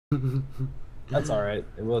That's all right.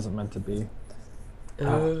 It wasn't meant to be.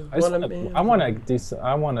 What a man. I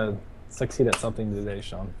want to succeed at something today,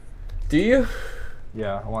 Sean. Do you?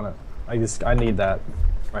 Yeah, I need that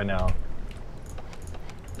right now.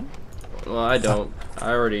 Well, I don't.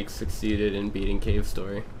 I already succeeded in beating Cave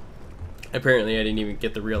Story. Apparently, I didn't even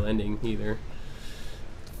get the real ending either. I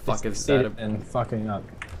Fuck is that? succeeded in fucking up.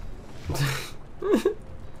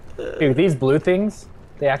 Dude, these blue things,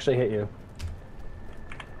 they actually hit you.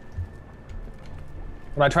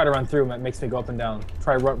 When I try to run through them, it makes me go up and down.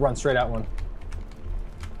 Try to run straight at one.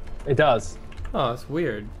 It does. Oh, it's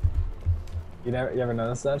weird. You ever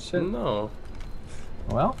noticed that shit? No.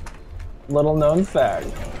 Well, little known fact.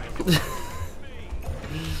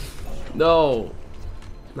 No.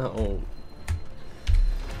 No.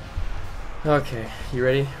 Okay, you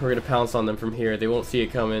ready? We're gonna pounce on them from here. They won't see it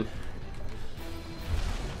coming.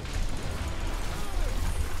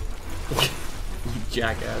 You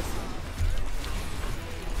jackass.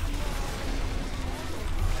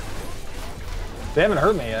 They haven't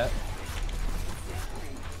hurt me yet.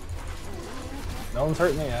 No one's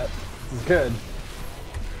hurt me yet. This is good.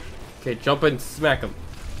 Okay, jump and smack him.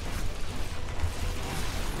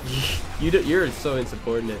 You're so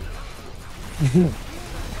insubordinate.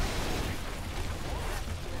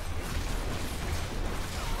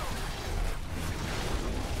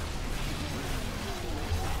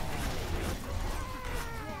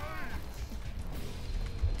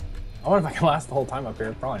 I wonder if I can last the whole time up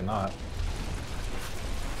here. Probably not.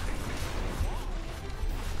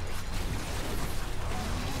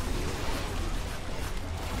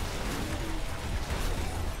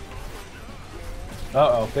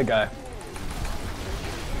 Uh-oh, big guy.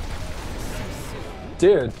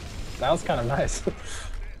 Dude, that was kind of nice.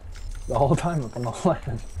 The whole time up on the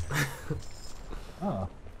land. Oh.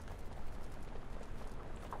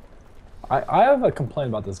 I have a complaint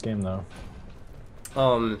about this game though.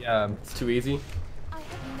 Yeah. It's too easy.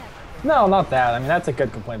 No, not that. I mean, that's a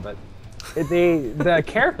good complaint, but the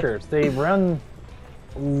characters, they run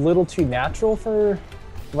a little too natural for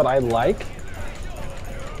what I like.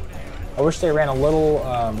 I wish they ran a little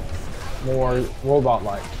more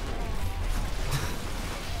robot-like.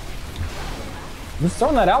 I'm just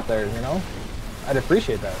throwing that out there, you know? I'd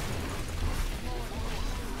appreciate that.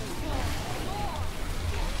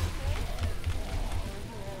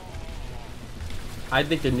 I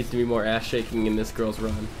think there needs to be more ass shaking in this girl's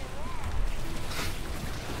run.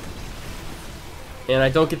 And I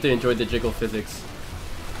don't get to enjoy the jiggle physics.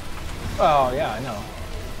 Oh, yeah, I know.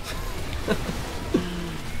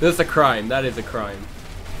 That's a crime. That is a crime.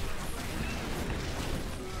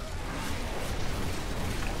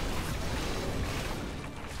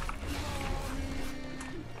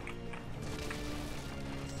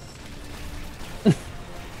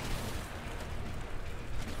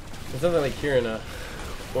 It's something like hearing a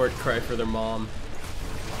orc cry for their mom.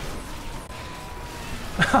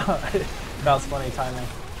 That's funny timing.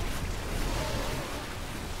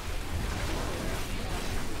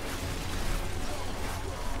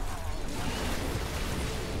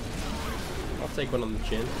 I'll take one on the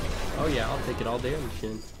chin. Oh yeah, I'll take it all day on the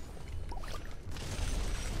chin.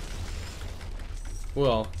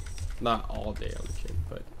 Well, not all day on the chin,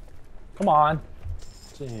 but... Come on.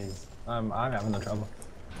 Jeez. I'm having no trouble.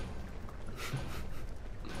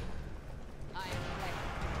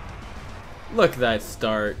 Look at that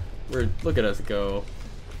start. Look at us go.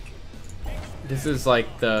 This is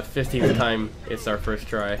like the 15th time it's our first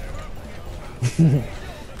try.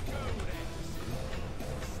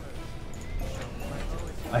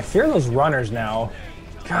 I fear those runners now.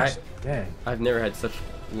 Gosh, dang. I've never had such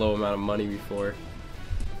low amount of money before.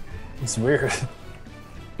 It's weird.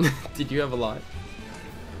 Did you have a lot?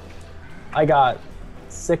 I got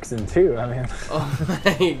 6 and 2. I mean. Oh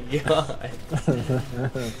my god.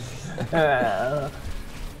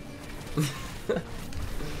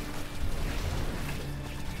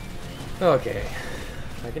 Okay,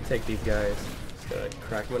 I can take these guys. Just gotta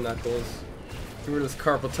crack my knuckles through this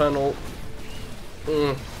carpal tunnel.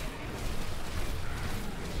 Mm.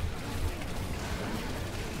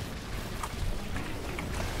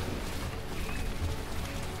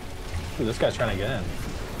 Ooh, this guy's trying to get in.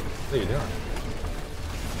 What are you doing?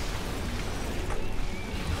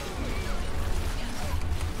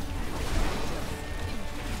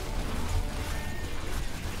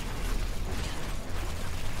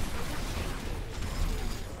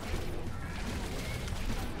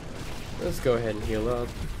 Let's go ahead and heal up.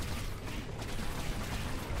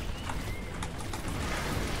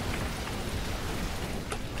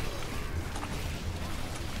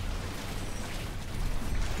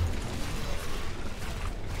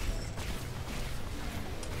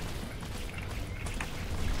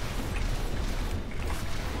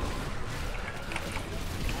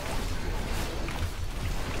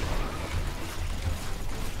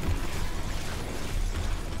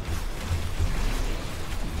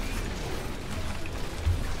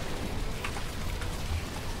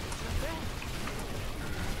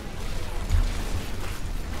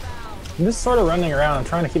 I'm just sort of running around. I'm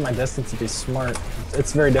trying to keep my distance to be smart.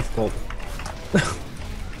 It's very difficult.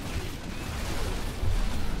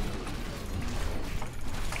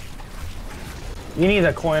 You need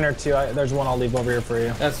a coin or two. There's one I'll leave over here for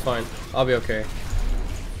you. That's fine. I'll be okay.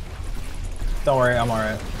 Don't worry, I'm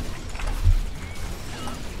alright.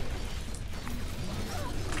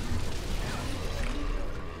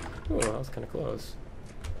 Ooh, that was kind of close.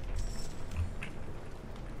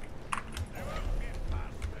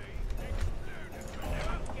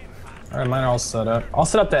 Alright, mine are all set up. I'll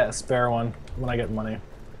set up that spare one when I get money.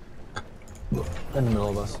 In the middle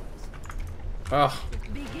of us. Oh,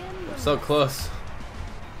 I'm so close.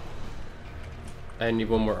 I need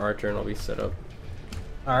one more archer and I'll be set up.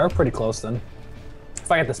 Alright, we're pretty close then.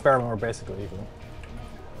 If I get the spare one, we're basically equal.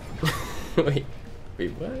 Wait,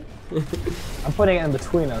 what? I'm putting it in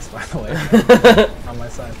between us, by the way. On my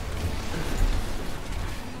side.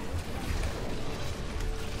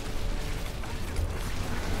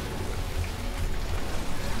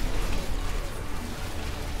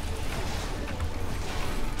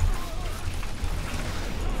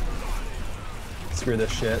 Screw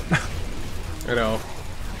this shit. I know.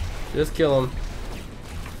 Just kill him.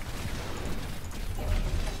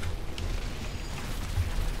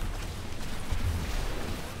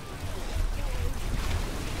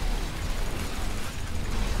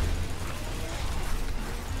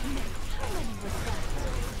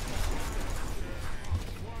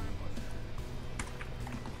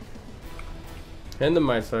 And to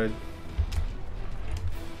my side.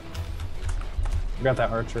 We got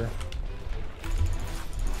that archer.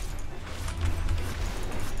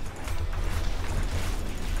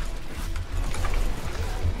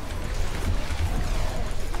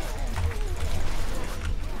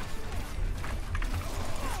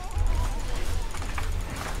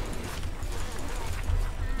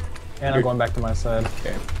 And I'm going back to my side.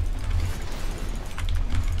 Okay.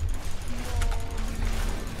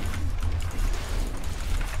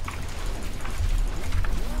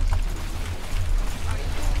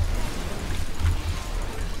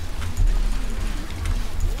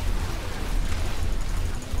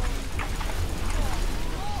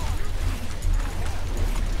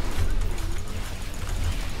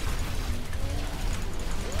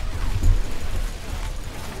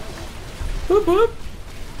 Boop boop.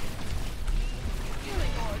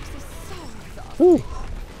 Whew.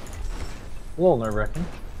 A little nerve-wracking.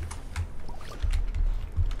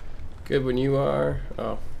 Good when you are.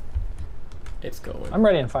 Oh, it's going. I'm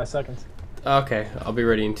ready in 5 seconds. Okay, I'll be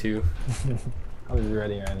ready in 2. I'll be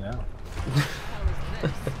ready right now.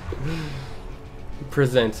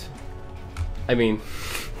 Present. I mean,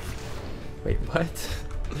 wait, what?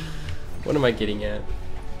 What am I getting at?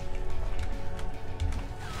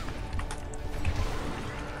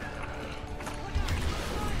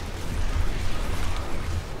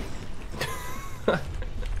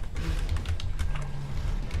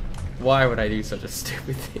 Why would I do such a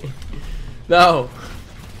stupid thing? No!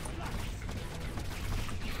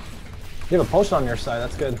 You have a potion on your side,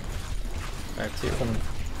 that's good. I have 2.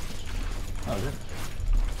 Oh, good.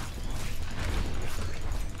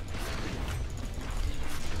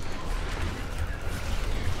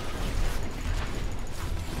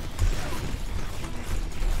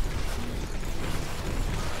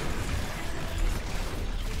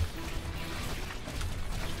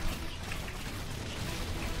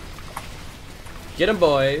 Get 'em,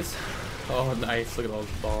 boys! Oh, nice. Look at all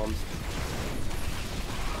those bombs.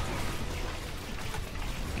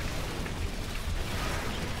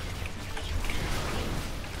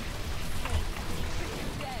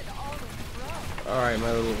 Alright,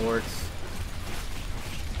 my little orcs.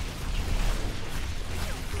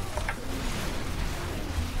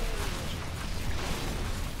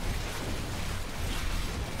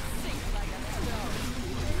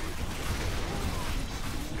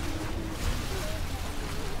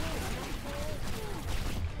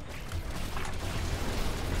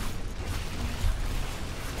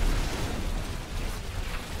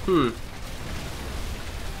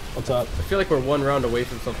 What's up? I feel like we're 1 round away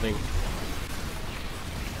from something.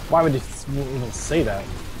 Why would you even say that?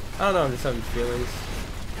 I don't know, I'm just having feelings.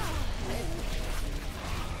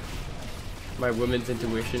 My woman's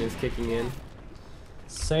intuition is kicking in.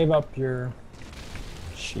 Save up your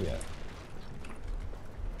shit.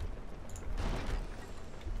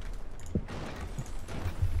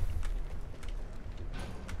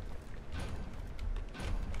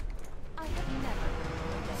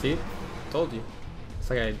 See? Told you. It's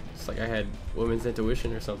like I had woman's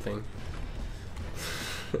intuition or something.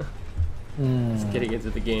 Just getting into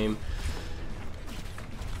the game.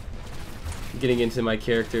 Getting into my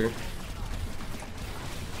character.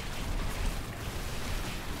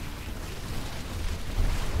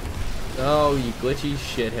 Oh, you glitchy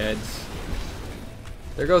shitheads.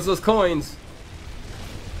 There goes those coins.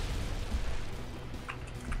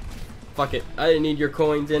 Fuck it. I didn't need your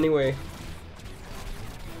coins anyway.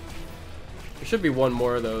 There should be one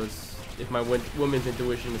more of those, if my woman's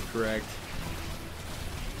intuition is correct.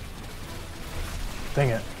 Dang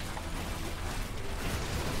it.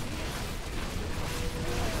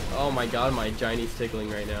 Oh my god, my giantie's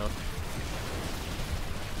tickling right now.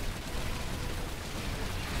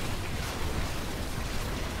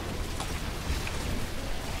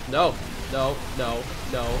 No, no, no,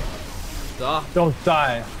 no. Stop. Don't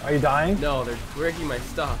die. Are you dying? No, they're breaking my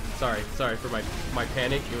stuff. Sorry for my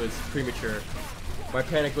panic. It was premature. My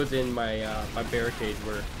panic was in my my barricades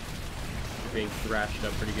were being thrashed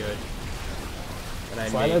up pretty good. And I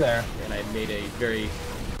made a very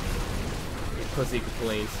pussy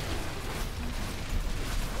complaint.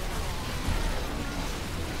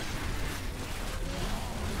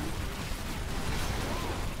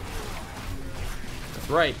 That's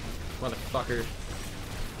right, motherfucker.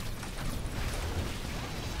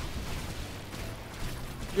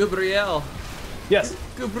 Gabriel. Yes.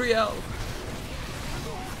 Gabriel.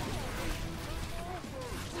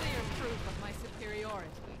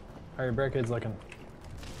 How are your barricades looking?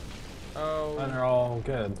 Oh. And they're all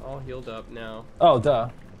good. All healed up now. Oh, duh.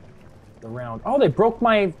 The round. Oh, they broke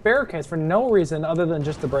my barricades for no reason other than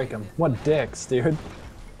just to break them. What dicks, dude. That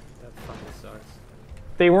fucking sucks.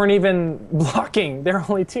 They weren't even blocking. There were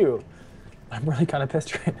only two. I'm really kind of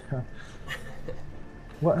pissed right now.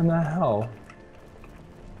 What in the hell?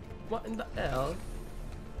 What in the hell?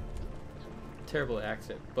 Terrible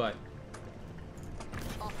accent, but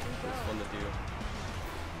it's fun to do.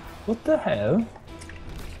 What the hell?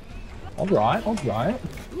 Alright, alright.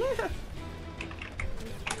 Yeah.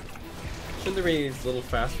 Shouldn't there be these little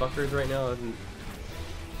fast fuckers right now? Isn't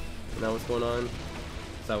that what's going on?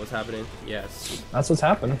 Is that what's happening? Yes. That's what's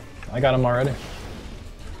happening. I got him already.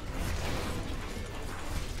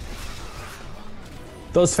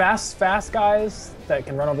 Those fast guys that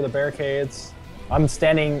can run over the barricades. I'm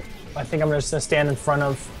standing, I think I'm just gonna stand in front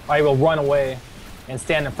of, I will run away and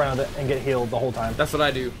stand in front of it and get healed the whole time. That's what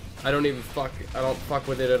I do. I don't fuck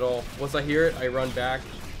with it at all. Once I hear it, I run back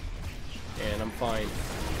and I'm fine.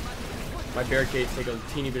 My barricades take a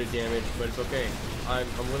teeny bit of damage, but it's okay. I'm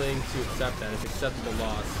willing to accept that. It's acceptable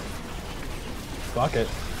loss. Fuck it.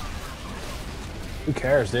 Who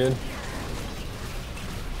cares, dude?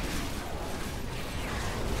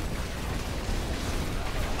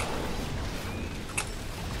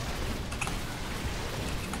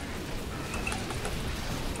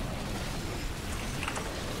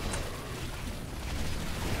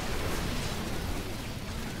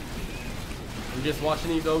 I'm just watching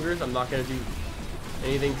these ogres. I'm not gonna do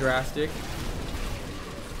anything drastic.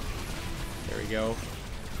 There we go.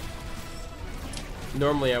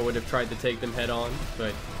 Normally I would have tried to take them head on,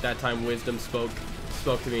 but that time wisdom spoke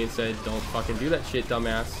to me and said, "Don't fucking do that shit,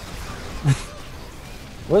 dumbass."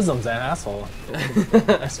 Wisdom's an asshole.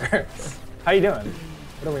 I swear. How you doing?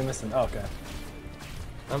 What are we missing? Oh, okay.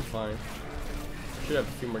 I'm fine. Should have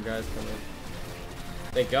a few more guys coming.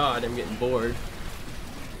 Thank God, I'm getting bored.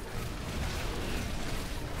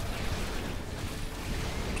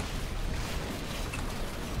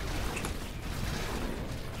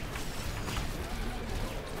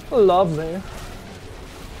 Lovely.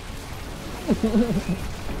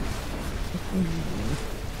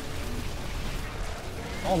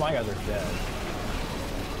 All my guys are dead.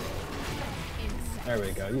 There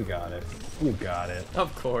we go. You got it. You got it.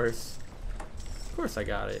 Of course. Of course I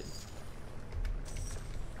got it.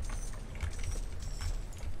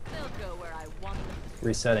 They'll go where I want them.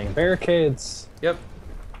 Resetting barricades. Yep.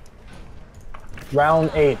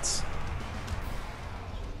 Round 8.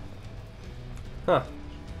 Huh.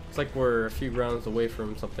 Looks like we're a few rounds away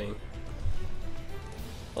from something.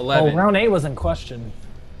 11. Oh, round 8 was in question.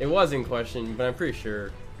 It was in question, but I'm pretty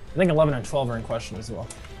sure. I think 11 and 12 are in question as well.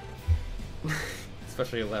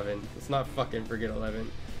 Especially 11. Let's not fucking forget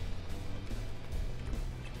 11.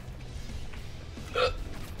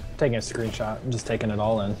 Taking a screenshot. I'm just taking it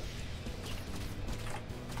all in.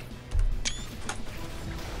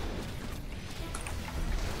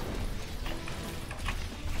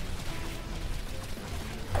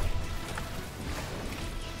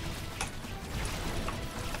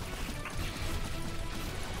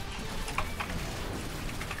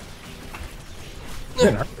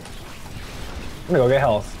 Didn't hurt. I'm gonna go get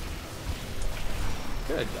health.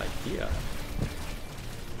 Good idea.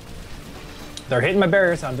 They're hitting my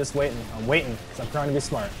barriers, so I'm just waiting. I'm waiting, because I'm trying to be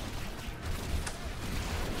smart.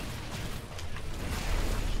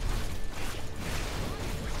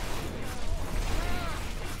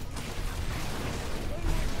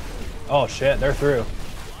 Oh shit, they're through.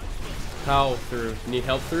 How through? You need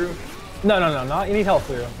help through? No, not you need help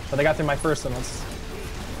through. But I got through my first one. That's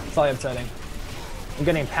slightly upsetting. I'm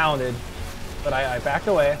getting pounded, but I backed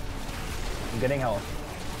away. I'm getting health.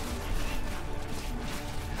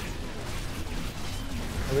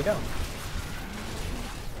 Here we go.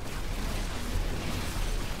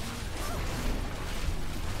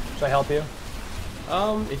 Should I help you?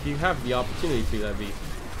 If you have the opportunity to, that'd be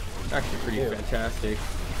actually pretty fantastic.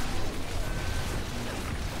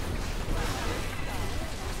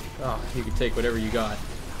 Oh, you can take whatever you got.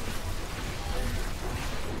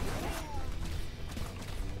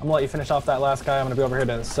 I'm gonna let you finish off that last guy. I'm gonna be over here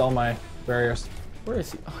to sell my barriers. Where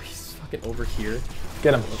is he? Oh, he's fucking over here.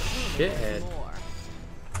 Get him. Oh, shithead.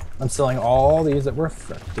 I'm selling all these that were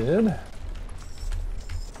affected.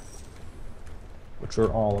 Which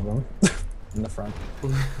are all of them in the front.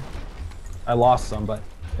 I lost some, but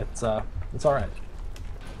it's all right.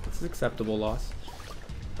 It's an acceptable loss.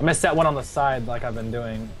 I'm gonna set one on the side like I've been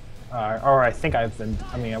doing, or I think I've been.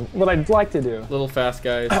 I mean, what I'd like to do. Little fast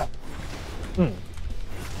guys.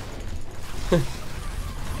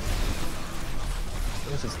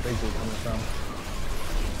 Where's this big dude coming from?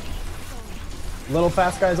 Little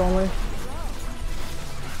fast guys only?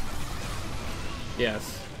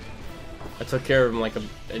 Yes. I took care of them like an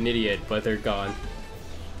idiot, but they're gone.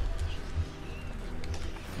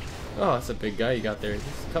 Oh, that's a big guy you got there.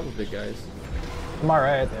 There's a couple big guys. I'm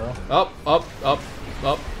alright though.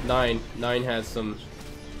 Up. 9. 9 has some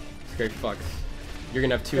scrape fucks. You're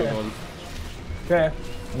gonna have 2 of them. Okay,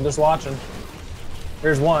 I'm just watching.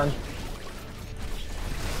 Here's one.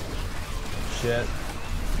 Shit.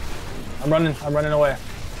 I'm running away.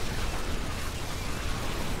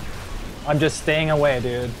 I'm just staying away,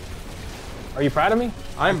 dude. Are you proud of me?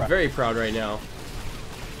 I'm very proud right now.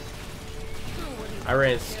 I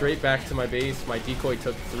ran straight back to my base. My decoy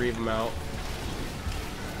took 3 of them out.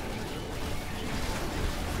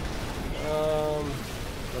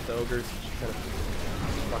 Let the ogres kind of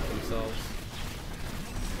fuck themselves.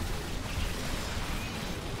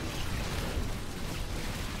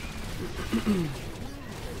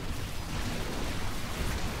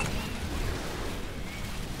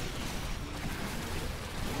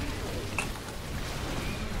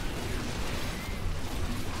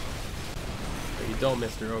 But you don't,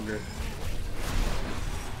 Mr. Ogre.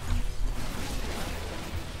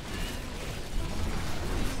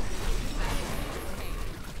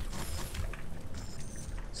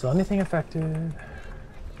 So anything affected?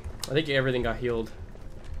 I think everything got healed.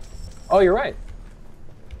 Oh, you're right.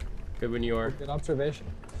 Good when you are. Good observation.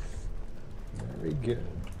 Very good.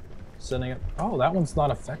 Sending it. Oh, that one's not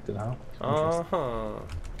affected, huh? Uh-huh.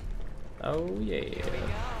 Oh, yeah.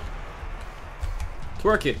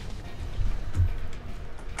 Twerk it.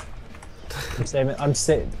 I'm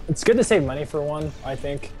saving. It's good to save money for one, I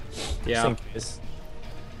think. Yeah. Just in case.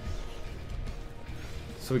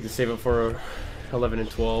 So we can save it for 11 and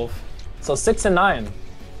 12. So 6 and 9.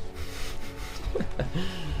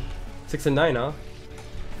 6 and 9, huh?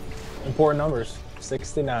 Important numbers.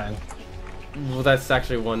 69. Well, that's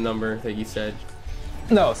actually one number that you said.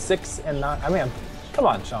 No, 6 and 9. I mean, come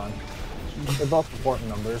on, Sean. They're both important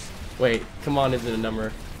numbers. Wait, come on isn't a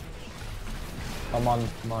number. I'm on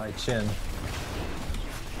my chin.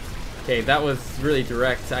 Okay, that was really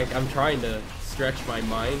direct. I'm trying to stretch my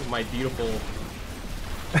mind, my beautiful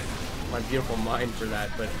mind for that,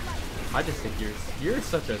 but I just think you're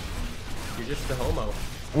just a homo.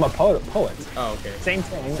 I'm a poet. Oh, okay. Same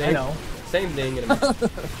thing, I know. Same thing in a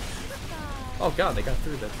Oh god, they got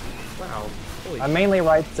through this. Wow. Holy I mainly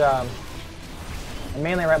write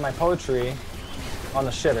my poetry on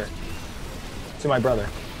the shitter to my brother.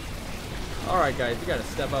 Alright guys, we gotta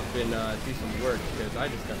step up and do some work because I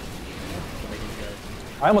just got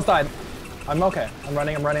I almost died. I'm okay. I'm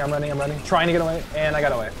running. Trying to get away, and I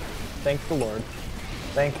got away. Thank the Lord.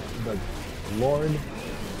 Thank the Lord.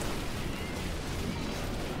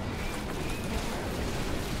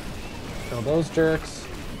 Kill those jerks.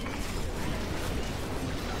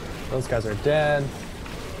 Those guys are dead.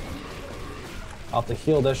 I'll have to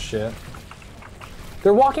heal this shit.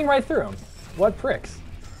 They're walking right through them. What pricks?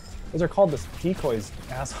 Those are called the decoys,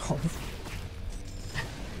 assholes.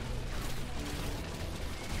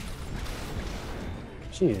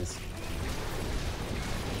 Jeez.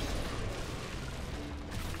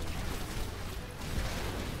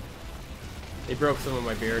 They broke some of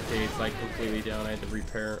my barricades like completely down. I had to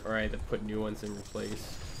repair, or I had to put new ones in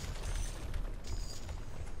place.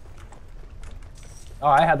 Oh,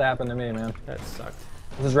 I had that happen to me, man. That sucked.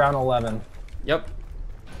 This is round 11. Yep.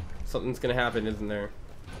 Something's gonna happen, isn't there?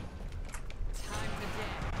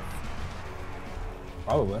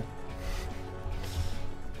 Probably.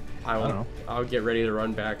 I don't know. I'll get ready to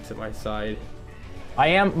run back to my side.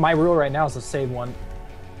 My rule right now is to save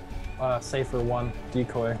for one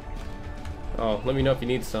decoy. Oh, let me know if you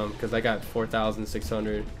need some, because I got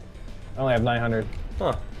 4,600. I only have 900.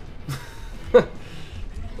 Huh.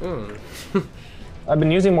 I've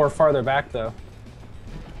been using more farther back though.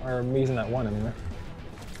 Or I'm using that one anyway.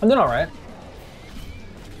 I'm doing alright.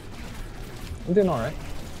 I'm doing alright.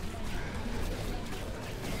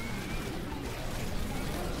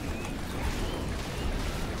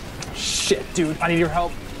 Shit, dude, I need your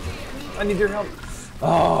help. I need your help.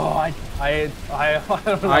 Oh, I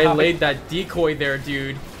don't know. I laid that decoy there,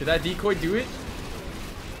 dude. Did that decoy do it?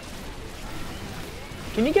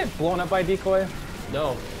 Can you get blown up by a decoy?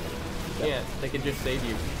 No. You can't. They can just save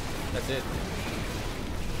you. That's it.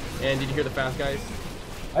 And did you hear the fast guys?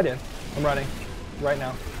 I did. I'm running. Right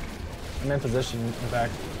now. I'm in position, in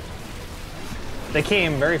fact. They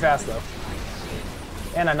came very fast, though.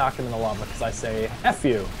 And I knocked them in the lava, because I say, F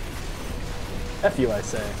you. F you, I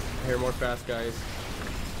say. I hear more fast guys.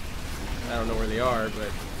 I don't know where they are,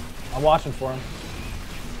 but... I'm watching for them.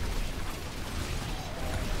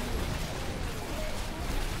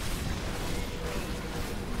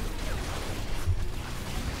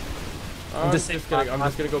 I'm just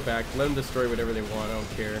gonna go back. Let them destroy whatever they want. I don't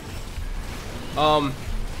care.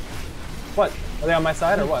 What? Are they on my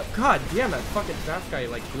side or what? God damn, that fucking fast guy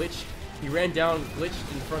like glitched. He ran down,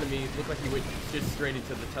 glitched in front of me. It looked like he went just straight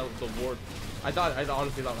into the ward. I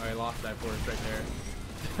honestly thought I lost that force right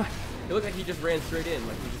there. It looked like he just ran straight in.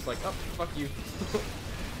 Like he was just like, oh, fuck you.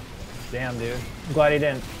 Damn, dude. I'm glad he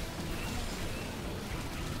didn't.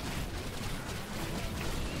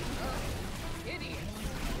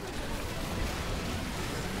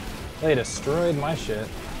 They destroyed my shit.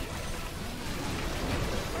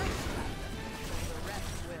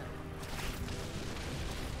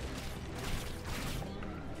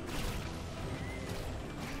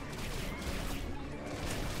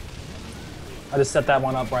 I just set that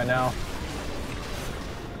one up right now.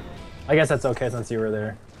 I guess that's okay since you were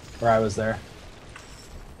there, or I was there.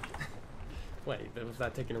 Wait, was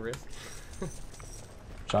that taking a risk?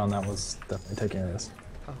 Sean, that was definitely taking a risk.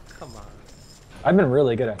 Oh, come on. I've been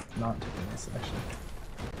really good at not taking this, actually.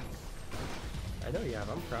 I know you have.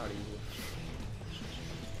 I'm proud of you.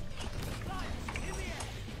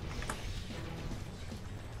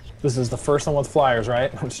 This is the first one with flyers,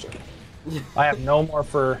 right? I'm just joking. I have no more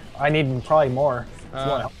for... I need probably more.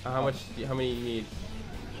 How many you need?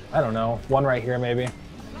 I don't know. One right here, maybe.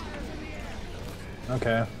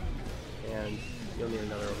 Okay. And you'll need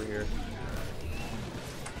another over here.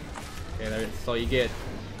 Okay, that's all you get.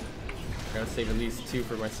 I gotta save at least 2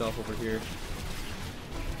 for myself over here.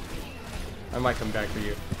 I might come back for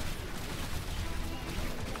you.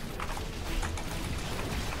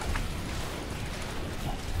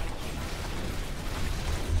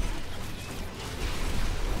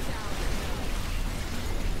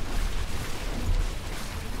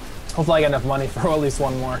 Hopefully I get enough money for at least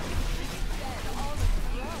one more.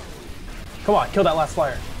 Come on, kill that last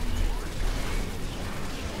flyer.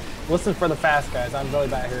 Listen for the fast guys. I'm really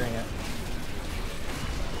bad at hearing it.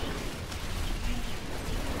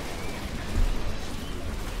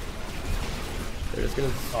 They're just gonna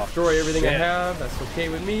destroy everything I have. That's okay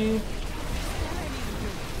with me.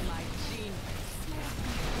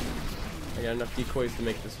 I got enough decoys to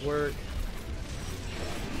make this work.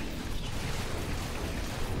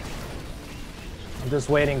 I'm just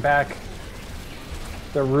waiting back.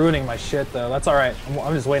 They're ruining my shit though. That's alright.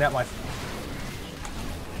 I'm just waiting at my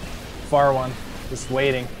far one. Just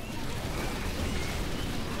waiting.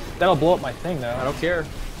 That'll blow up my thing though. I don't care.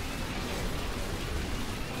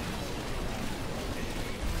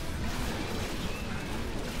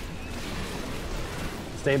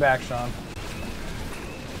 Stay back, Sean.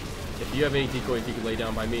 If you have any decoys you can lay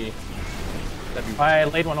down by me, that'd be... I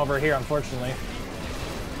laid one over here, unfortunately.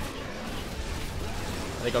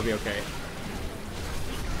 I think I'll be okay.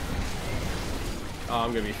 Oh,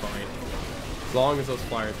 I'm gonna be fine. As long as those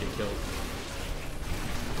flyers get killed.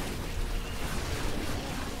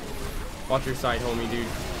 Watch your side, homie, dude.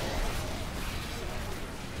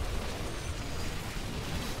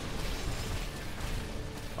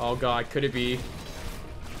 Oh god, could it be?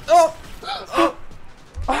 Oh! Oh!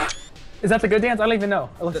 Is that the good dance? I don't even know.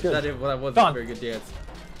 It looks good. That wasn't a very good dance.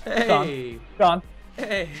 Hey! Gone.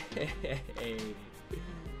 Hey! Hey!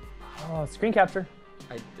 Oh, screen capture.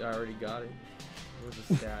 I already got it. What were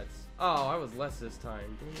the stats? Oh, I was less this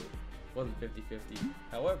time. Dang it. Wasn't 50-50.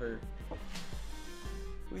 However,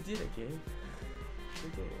 we did it, Gabe. We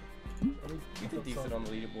did it. I mean, we did decent on the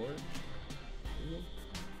leaderboard.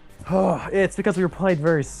 Oh, it's because we were played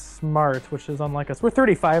very smart, which is unlike us. We're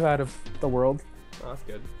 35 out of the world. Oh, that's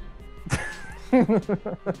good.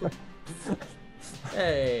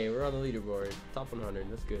 Hey, we're on the leaderboard. Top 100,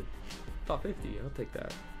 that's good. Top 50, I'll take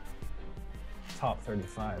that. Top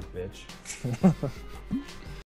 35, bitch.